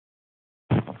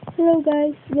Hello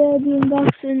guys, today I'll be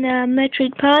unboxing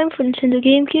Metroid Prime for Nintendo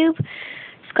GameCube.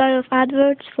 It's got off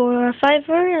adverts for a $5.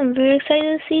 I'm very excited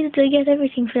to see that they get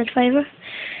everything for that $5.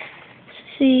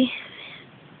 See,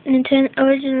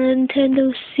 original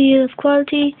Nintendo seal of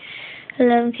quality,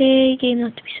 11K, game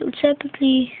not to be sold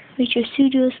separately, Feature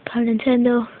Studios, PAL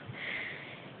Nintendo,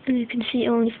 and you can see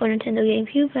only for Nintendo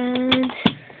GameCube, and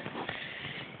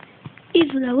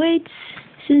Evil Awaits.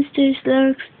 Since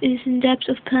lurks is in depths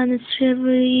of planet's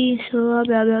chivalry, so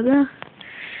blah blah blah.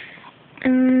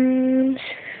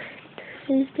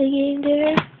 Is the game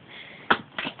there?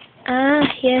 Ah,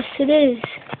 yes it is.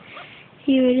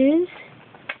 Here it is.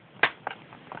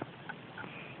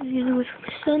 You know it from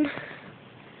my son.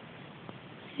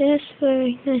 Yes,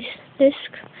 very nice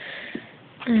disc.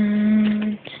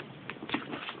 And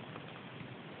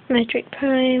Metroid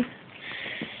Prime.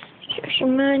 Here's your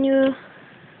manual.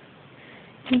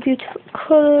 Beautiful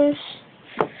colors,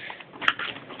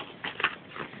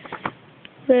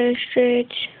 very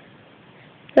straight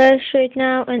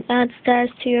now, and add stars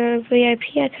to your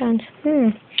VIP account.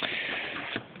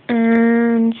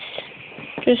 And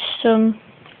just some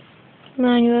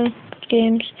manual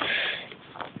games,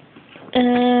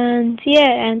 and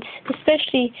yeah, and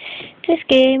especially this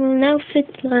game will now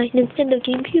fit my Nintendo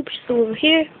GameCube, which is over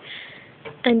here,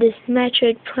 and this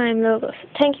Metroid Prime logo. So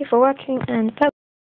thank you for watching, and bye.